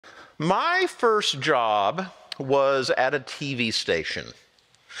My first job was at a TV station.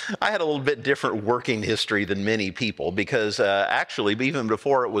 I had a little bit different working history than many people because actually, even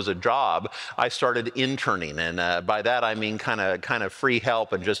before it was a job, I started interning. And by that, I mean kind of free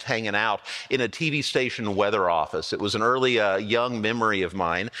help and just hanging out in a TV station weather office. It was an early young memory of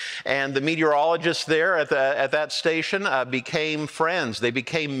mine. And the meteorologists there at that station became friends. They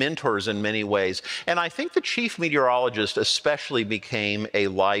became mentors in many ways. And I think the chief meteorologist especially became a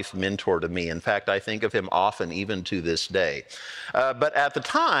life mentor to me. In fact, I think of him often, even to this day. But at the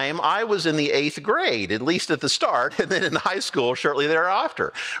time, I was in the 8th grade, at least at the start, and then in high school shortly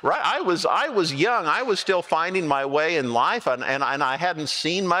thereafter. Right? I was young. I was still finding my way in life, and I hadn't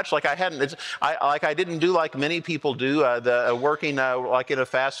seen much. I didn't do like many people do, working like in a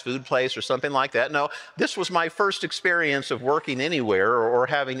fast food place or something like that. No, this was my first experience of working anywhere or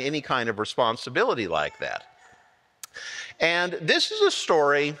having any kind of responsibility like that. And this is a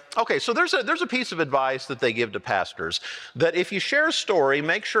story. Okay, so there's a piece of advice that they give to pastors, that if you share a story,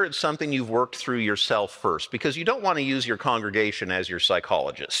 make sure it's something you've worked through yourself first, because you don't want to use your congregation as your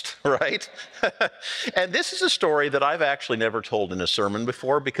psychologist, right? And this is a story that I've actually never told in a sermon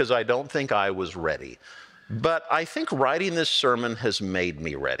before because I don't think I was ready. But I think writing this sermon has made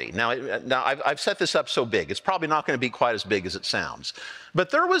me ready. Now I've set this up so big. It's probably not going to be quite as big as it sounds. But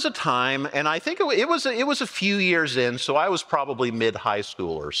there was a time, and I think it was a few years in, so I was probably mid-high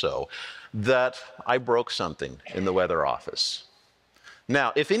school or so, that I broke something in the weather office.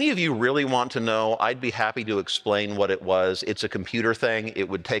 Now, if any of you really want to know, I'd be happy to explain what it was. It's a computer thing. It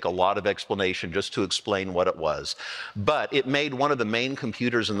would take a lot of explanation just to explain what it was. But it made one of the main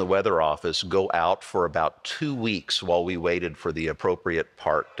computers in the weather office go out for about 2 weeks while we waited for the appropriate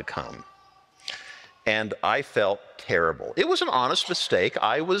part to come. And I felt terrible. It was an honest mistake.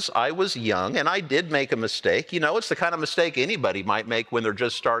 I was young, and I did make a mistake. You know, it's the kind of mistake anybody might make when they're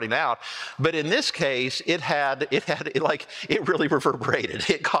just starting out. But in this case, it really reverberated.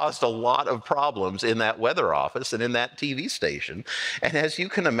 It caused a lot of problems in that weather office and in that TV station. And as you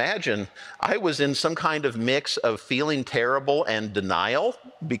can imagine, I was in some kind of mix of feeling terrible and denial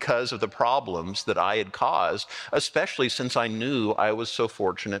because of the problems that I had caused, especially since I knew I was so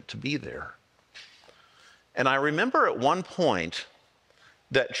fortunate to be there. And I remember at one point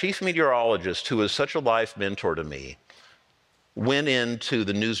that chief meteorologist, who was such a life mentor to me, went into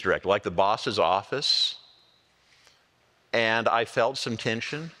the news director, like the boss's office, and I felt some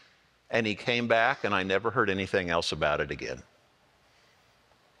tension, and he came back, and I never heard anything else about it again.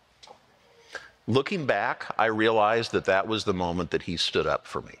 Looking back, I realized that that was the moment that he stood up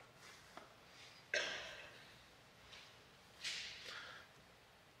for me.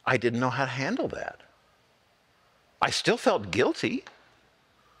 I didn't know how to handle that. I still felt guilty,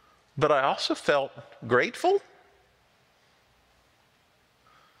 but I also felt grateful.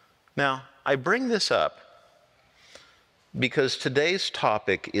 Now, I bring this up because today's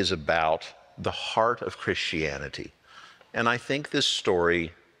topic is about the heart of Christianity, and I think this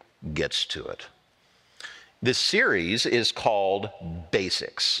story gets to it. This series is called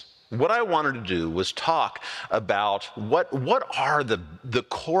Basics. What I wanted to do was talk about what are the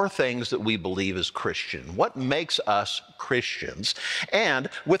core things that we believe as Christian, what makes us Christians, and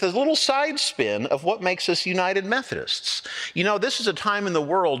with a little side spin of what makes us United Methodists. You know, this is a time in the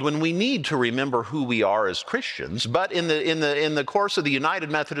world when we need to remember who we are as Christians, but in the course of the United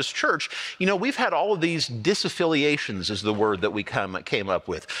Methodist Church, you know, we've had all of these disaffiliations is the word that we came up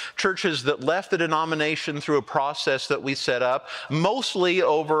with. Churches that left the denomination through a process that we set up, mostly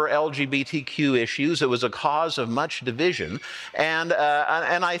over LGBTQ issues. It was a cause of much division. And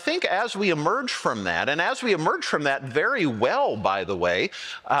I think as we emerge from that, and as we emerge from that very well, by the way,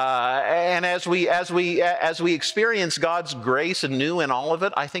 and as we experience God's grace anew in all of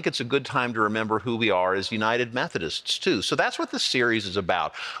it, I think it's a good time to remember who we are as United Methodists too. So that's what this series is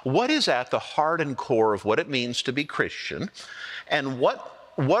about. What is at the heart and core of what it means to be Christian, and what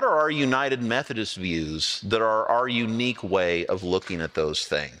are our United Methodist views that are our unique way of looking at those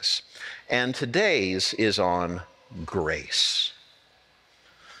things? And today's is on grace.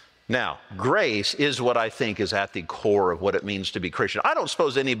 Now, grace is what I think is at the core of what it means to be Christian. I don't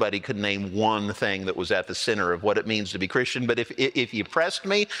suppose anybody could name one thing that was at the center of what it means to be Christian, but if you pressed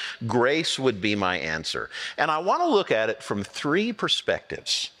me, grace would be my answer. And I want to look at it from 3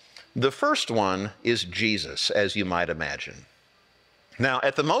 perspectives. The first one is Jesus, as you might imagine. Now,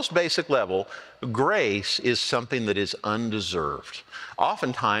 at the most basic level, grace is something that is undeserved.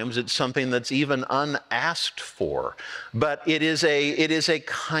 Oftentimes, it's something that's even unasked for. But it is a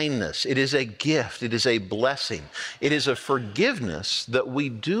kindness, it is a gift, it is a blessing. It is a forgiveness that we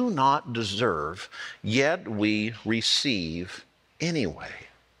do not deserve, yet we receive anyway.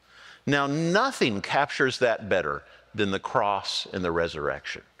 Now, nothing captures that better than the cross and the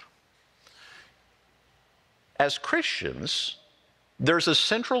resurrection. As Christians, there's a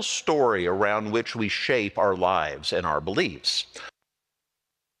central story around which we shape our lives and our beliefs.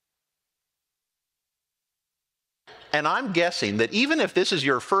 And I'm guessing that even if this is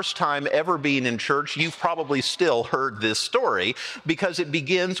your first time ever being in church, you've probably still heard this story, because it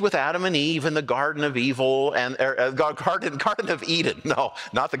begins with Adam and Eve in the Garden of Evil and Garden of Eden. No,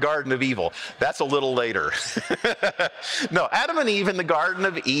 not the Garden of Evil. That's a little later. No, Adam and Eve in the Garden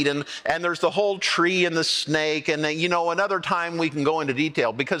of Eden, and there's the whole tree and the snake, and another time we can go into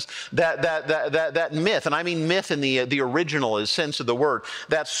detail, because that myth, and I mean myth in the original sense of the word,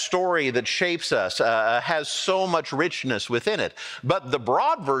 that story that shapes us has so much richness within it. But the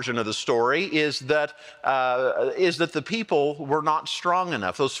broad version of the story is that the people were not strong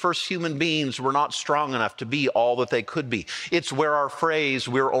enough. Those first human beings were not strong enough to be all that they could be. It's where our phrase,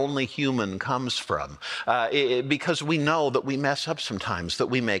 "we're only human," comes from, because we know that we mess up sometimes, that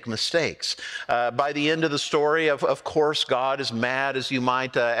we make mistakes. By the end of the story, of course, God is mad, as you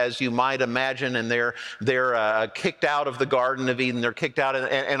might imagine, and they're kicked out of the Garden of Eden. They're kicked out,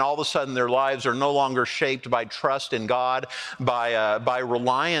 and all of a sudden their lives are no longer shaped by trust in God, by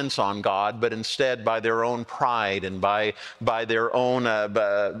reliance on God, but instead by their own pride and by their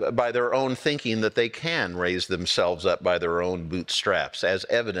own thinking that they can raise themselves up by their own bootstraps, as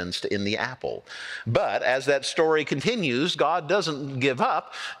evidenced in the apple. But as that story continues, God doesn't give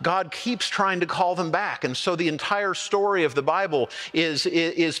up. God keeps trying to call them back, and so the entire story of the Bible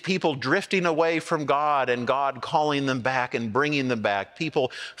is people drifting away from God and God calling them back and bringing them back.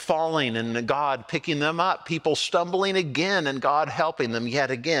 People falling and God picking them up. People stumbling again and God helping them yet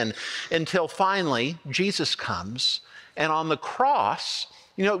again, until finally Jesus comes, and on the cross,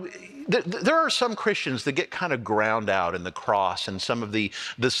 there are some Christians that get kind of ground out in the cross and some of the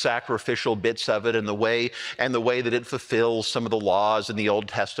sacrificial bits of it, and the way that it fulfills some of the laws in the Old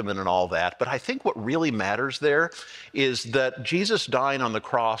Testament and all that. But I think what really matters there is that Jesus dying on the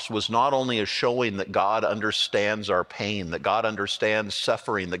cross was not only a showing that God understands our pain, that God understands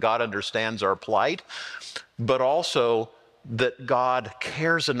suffering, that God understands our plight, but also that God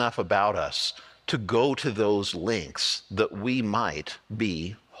cares enough about us to go to those lengths that we might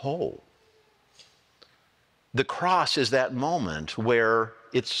be whole. The cross is that moment where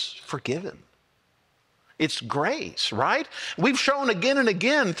it's forgiven. It's grace, right? We've shown again and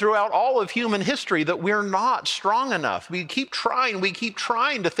again throughout all of human history that we're not strong enough. We keep trying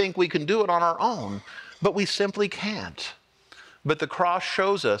to think we can do it on our own, but we simply can't. But the cross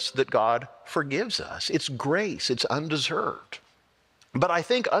shows us that God forgives us. It's grace, it's undeserved. But I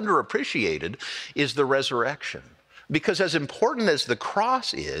think underappreciated is the resurrection. Because as important as the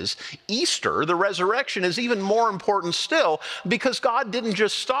cross is, Easter, the resurrection, is even more important still, because God didn't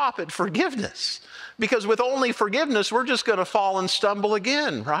just stop at forgiveness. Because with only forgiveness, we're just going to fall and stumble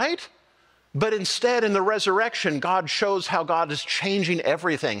again, right? But instead, in the resurrection, God shows how God is changing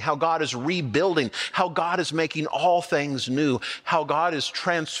everything, how God is rebuilding, how God is making all things new, how God is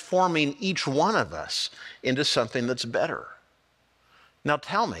transforming each one of us into something that's better. Now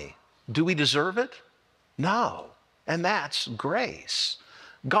tell me, do we deserve it? No. And that's grace.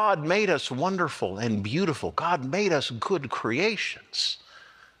 God made us wonderful and beautiful. God made us good creations.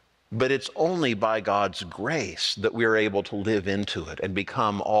 But it's only by God's grace that we're able to live into it and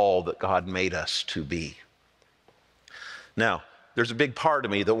become all that God made us to be. Now, there's a big part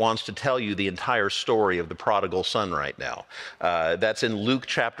of me that wants to tell you the entire story of the prodigal son right now. That's in Luke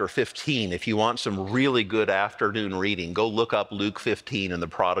chapter 15. If you want some really good afternoon reading, go look up Luke 15 and the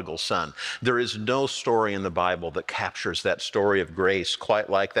prodigal son. There is no story in the Bible that captures that story of grace quite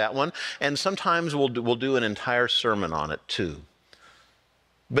like that one. And sometimes we'll do an entire sermon on it too.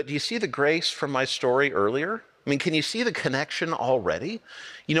 But do you see the grace from my story earlier? I mean, can you see the connection already?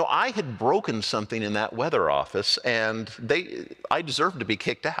 I had broken something in that weather office, and I deserved to be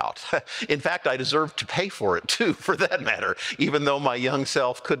kicked out. In fact, I deserved to pay for it too, for that matter, even though my young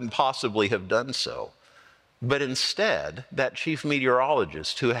self couldn't possibly have done so. But instead, that chief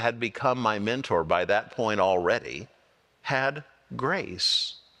meteorologist, who had become my mentor by that point already, had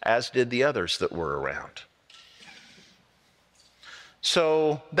grace, as did the others that were around.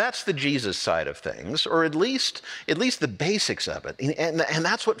 So that's the Jesus side of things, or at least the basics of it. And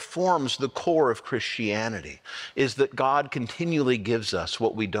that's what forms the core of Christianity, is that God continually gives us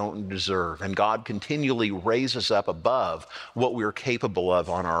what we don't deserve, and God continually raises up above what we're capable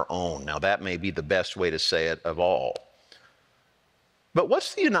of on our own. Now, that may be the best way to say it of all. But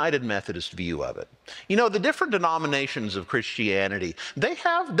what's the United Methodist view of it? You know, the different denominations of Christianity,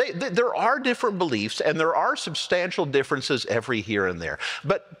 there are different beliefs and there are substantial differences every here and there.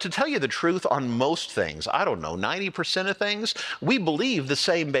 But to tell you the truth, on most things, I don't know, 90% of things, we believe the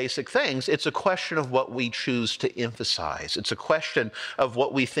same basic things. It's a question of what we choose to emphasize. It's a question of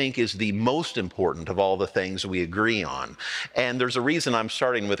what we think is the most important of all the things we agree on. And there's a reason I'm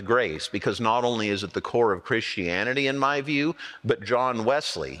starting with grace, because not only is it the core of Christianity in my view, but John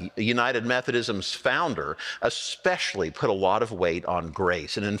Wesley, United Methodism's founder, especially put a lot of weight on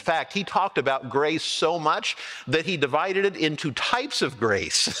grace. And in fact, he talked about grace so much that he divided it into types of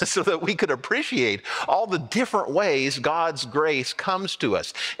grace so that we could appreciate all the different ways God's grace comes to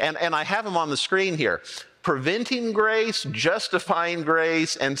us. And I have them on the screen here. Preventing grace, justifying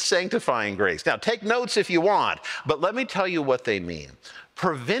grace, and sanctifying grace. Now, take notes if you want, but let me tell you what they mean.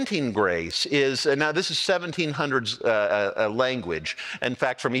 Preventing grace is, now this is 1700s language, in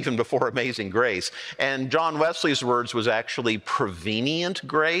fact, from even before Amazing Grace. And John Wesley's words was actually prevenient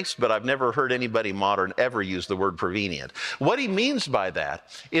grace, but I've never heard anybody modern ever use the word prevenient. What he means by that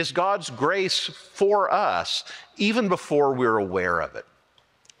is God's grace for us even before we're aware of it.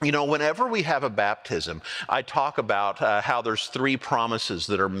 You know, whenever we have a baptism, I talk about how there's 3 promises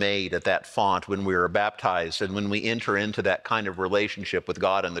that are made at that font when we are baptized and when we enter into that kind of relationship with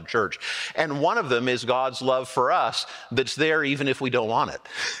God and the church. And one of them is God's love for us that's there even if we don't want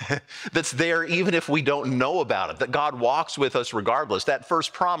it, that's there even if we don't know about it, that God walks with us regardless. That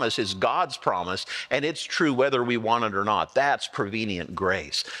first promise is God's promise, and it's true whether we want it or not. That's prevenient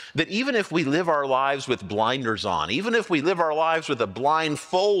grace. That even if we live our lives with blinders on, even if we live our lives with a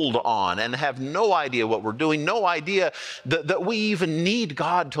blindfold on and have no idea what we're doing, no idea that we even need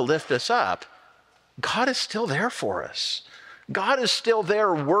God to lift us up, God is still there for us. God is still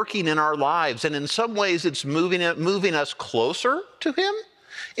there working in our lives, and in some ways it's moving us closer to Him.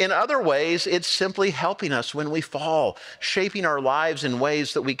 In other ways, it's simply helping us when we fall, shaping our lives in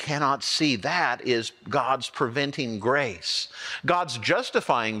ways that we cannot see. That is God's preventing grace. God's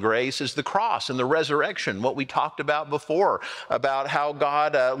justifying grace is the cross and the resurrection, what we talked about before, about how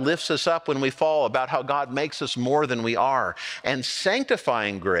God lifts us up when we fall, about how God makes us more than we are. And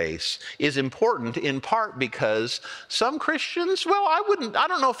sanctifying grace is important in part because some Christians, well, I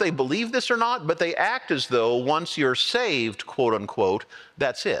don't know if they believe this or not, but they act as though once you're saved, quote unquote,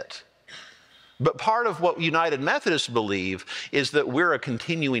 that's it. But part of what United Methodists believe is that we're a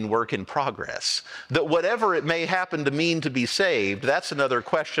continuing work in progress. That whatever it may happen to mean to be saved, that's another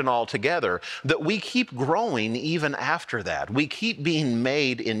question altogether. That we keep growing even after that. We keep being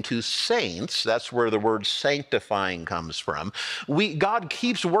made into saints. That's where the word sanctifying comes from. God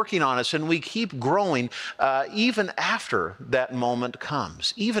keeps working on us, and we keep growing even after that moment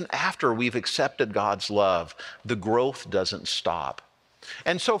comes. Even after we've accepted God's love, the growth doesn't stop.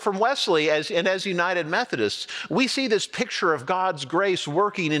 And so from Wesley, as United Methodists, we see this picture of God's grace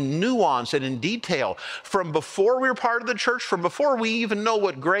working in nuance and in detail. From before we're part of the church, from before we even know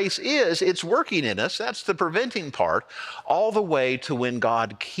what grace is, it's working in us. That's the preventing part, all the way to when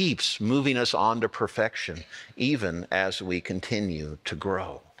God keeps moving us on to perfection, even as we continue to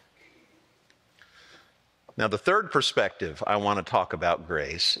grow. Now, the third perspective I want to talk about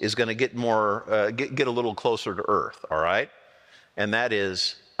grace is going to get a little closer to earth, all right? And that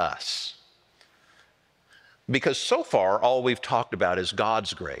is us. Because so far, all we've talked about is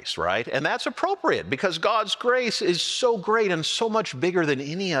God's grace, right? And that's appropriate because God's grace is so great and so much bigger than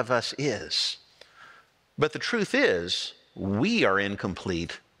any of us is. But the truth is, we are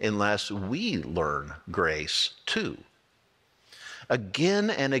incomplete unless we learn grace too. Again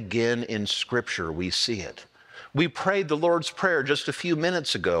and again in Scripture, we see it. We prayed the Lord's Prayer just a few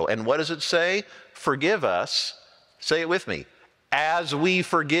minutes ago, and what does it say? Forgive us, say it with me, as we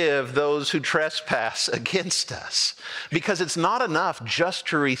forgive those who trespass against us. Because it's not enough just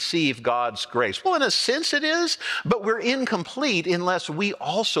to receive God's grace. Well, in a sense it is, but we're incomplete unless we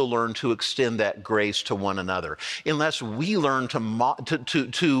also learn to extend that grace to one another, unless we learn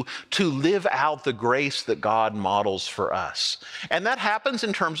to live out the grace that God models for us. And that happens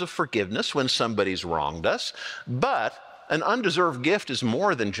in terms of forgiveness when somebody's wronged us, but an undeserved gift is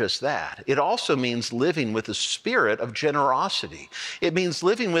more than just that. It also means living with a spirit of generosity. It means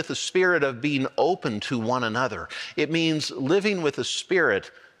living with a spirit of being open to one another. It means living with a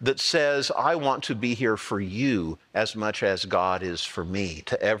spirit that says, I want to be here for you as much as God is for me,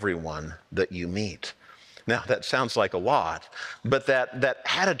 to everyone that you meet. Now, that sounds like a lot, but that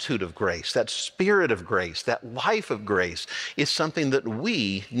attitude of grace, that spirit of grace, that life of grace is something that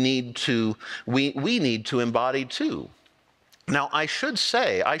we need to embody too. Now, I should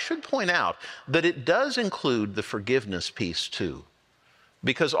point out that it does include the forgiveness piece too.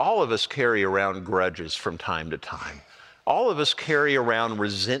 Because all of us carry around grudges from time to time. All of us carry around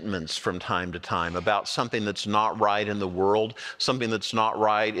resentments from time to time about something that's not right in the world, something that's not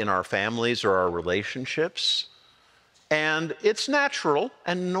right in our families or our relationships. And it's natural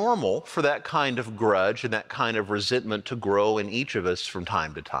and normal for that kind of grudge and that kind of resentment to grow in each of us from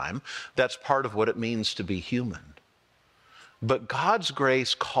time to time. That's part of what it means to be human. But God's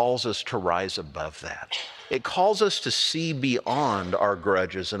grace calls us to rise above that. It calls us to see beyond our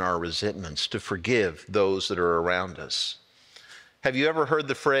grudges and our resentments, to forgive those that are around us. Have you ever heard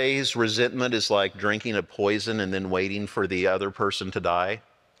the phrase, resentment is like drinking a poison and then waiting for the other person to die?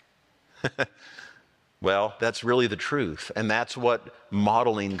 Well, that's really the truth, and that's what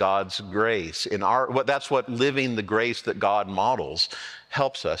modeling God's grace that's what living the grace that God models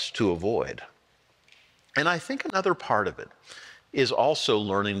helps us to avoid. And I think another part of it is also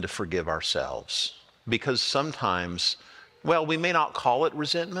learning to forgive ourselves, because sometimes, well, we may not call it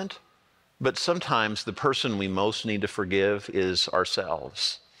resentment, but sometimes the person we most need to forgive is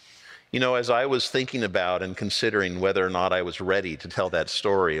ourselves. You know, as I was thinking about and considering whether or not I was ready to tell that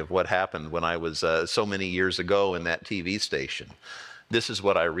story of what happened when I was so many years ago in that TV station, this is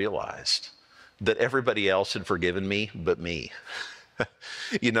what I realized: that everybody else had forgiven me but me.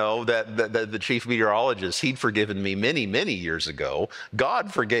 You know, that the chief meteorologist, he'd forgiven me many, many years ago.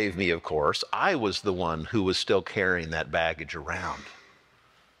 God forgave me, of course. I was the one who was still carrying that baggage around.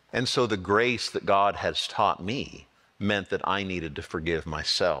 And so the grace that God has taught me meant that I needed to forgive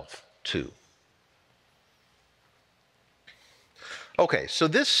myself too. Okay, so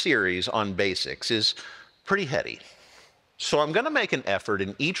this series on basics is pretty heady. So I'm going to make an effort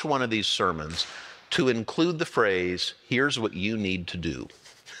in each one of these sermons to include the phrase, here's what you need to do,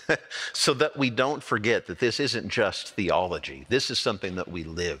 so that we don't forget that this isn't just theology. This is something that we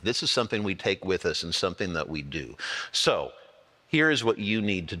live. This is something we take with us and something that we do. So here is what you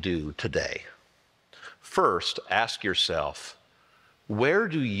need to do today. First, ask yourself, where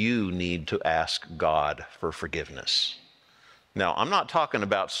do you need to ask God for forgiveness? Now, I'm not talking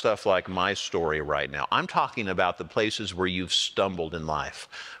about stuff like my story right now. I'm talking about the places where you've stumbled in life,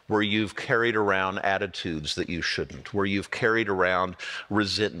 where you've carried around attitudes that you shouldn't, where you've carried around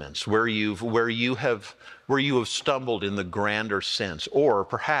resentments, where you have stumbled in the grander sense, or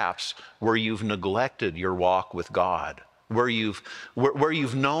perhaps where you've neglected your walk with God, where you've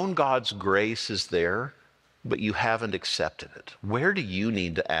known God's grace is there, but you haven't accepted it. Where do you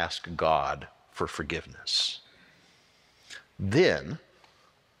need to ask God for forgiveness? Then,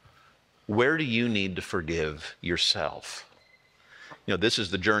 where do you need to forgive yourself? You know, this is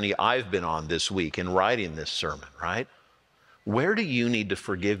the journey I've been on this week in writing this sermon, right? Where do you need to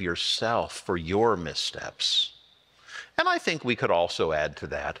forgive yourself for your missteps? And I think we could also add to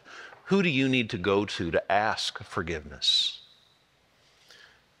that, who do you need to go to ask forgiveness?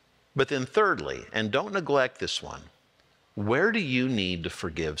 But then thirdly, and don't neglect this one, where do you need to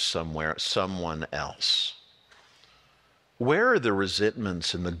forgive someone else? Where are the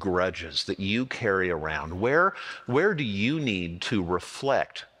resentments and the grudges that you carry around? Where do you need to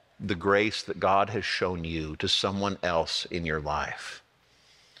reflect the grace that God has shown you to someone else in your life?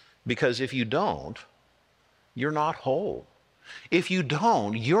 Because if you don't, you're not whole. If you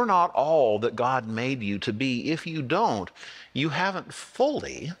don't, you're not all that God made you to be. If you don't, you haven't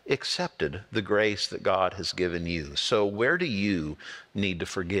fully accepted the grace that God has given you. So where do you need to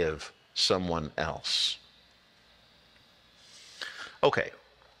forgive someone else? Okay,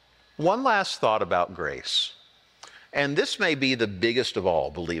 one last thought about grace. And this may be the biggest of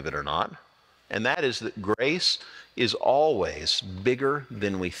all, believe it or not. And that is that grace is always bigger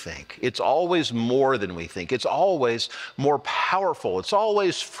than we think. It's always more than we think. It's always more powerful. It's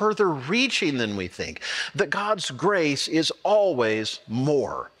always further reaching than we think. That God's grace is always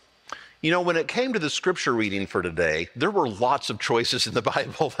more. You know, when it came to the scripture reading for today, there were lots of choices in the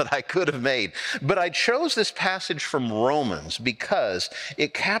Bible that I could have made. But I chose this passage from Romans because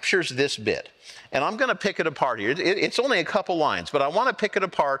it captures this bit. And I'm going to pick it apart here. It's only a couple lines, but I want to pick it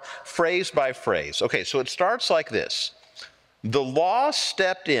apart phrase by phrase. Okay, so it starts like this. The law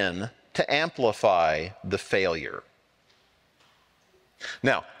stepped in to amplify the failure.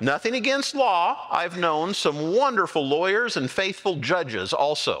 Now, nothing against law. I've known some wonderful lawyers and faithful judges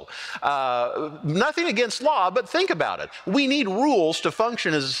also. Nothing against law, but think about it. We need rules to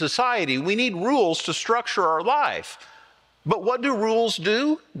function as a society. We need rules to structure our life. But what do rules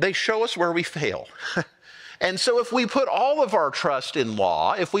do? They show us where we fail. And so if we put all of our trust in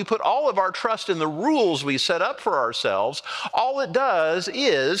law, if we put all of our trust in the rules we set up for ourselves, all it does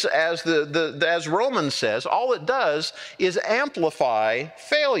is, as Romans says, all it does is amplify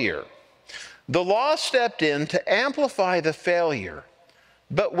failure. The law stepped in to amplify the failure.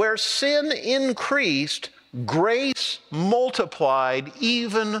 But where sin increased, grace multiplied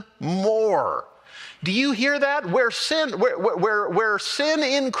even more. Do you hear that? Where sin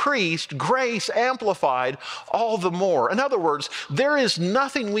increased, grace amplified all the more. In other words, there is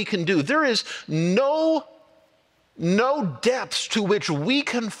nothing we can do. There is no depths to which we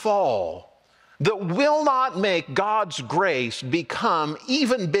can fall that will not make God's grace become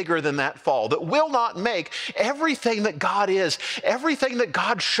even bigger than that fall, that will not make everything that God is, everything that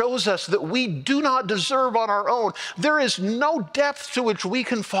God shows us that we do not deserve on our own. There is no depth to which we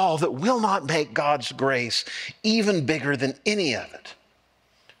can fall that will not make God's grace even bigger than any of it.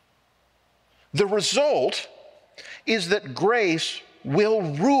 The result is that grace will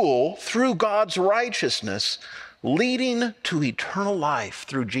rule through God's righteousness, leading to eternal life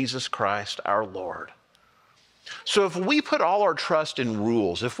through Jesus Christ our Lord. So if we put all our trust in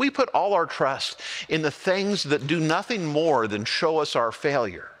rules, if we put all our trust in the things that do nothing more than show us our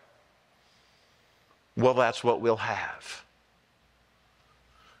failure, well, that's what we'll have.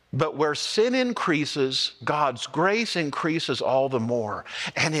 But where sin increases, God's grace increases all the more.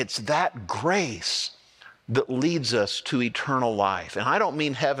 And it's that grace that leads us to eternal life. And I don't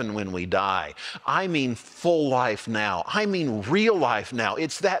mean heaven when we die. I mean full life now. I mean real life now.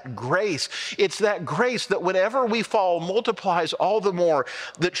 It's that grace. It's that grace that whenever we fall multiplies all the more,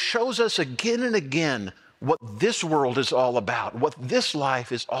 that shows us again and again what this world is all about, what this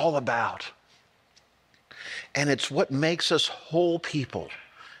life is all about. And it's what makes us whole people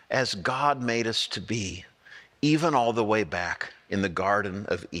as God made us to be, even all the way back in the Garden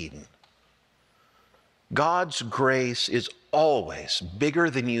of Eden. God's grace is always bigger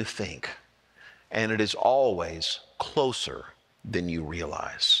than you think, and it is always closer than you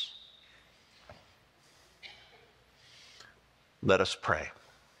realize. Let us pray.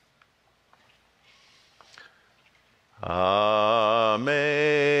 Amazing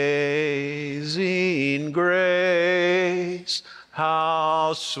grace,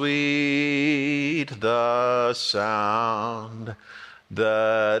 how sweet the sound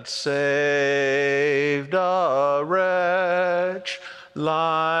that saved a wretch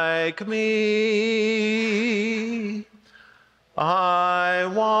like me.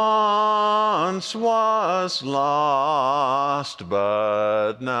 I once was lost,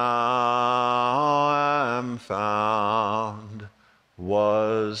 but now am found,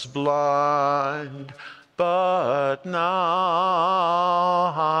 was blind, but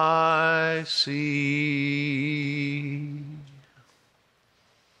now I see.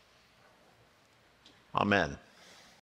 Amen.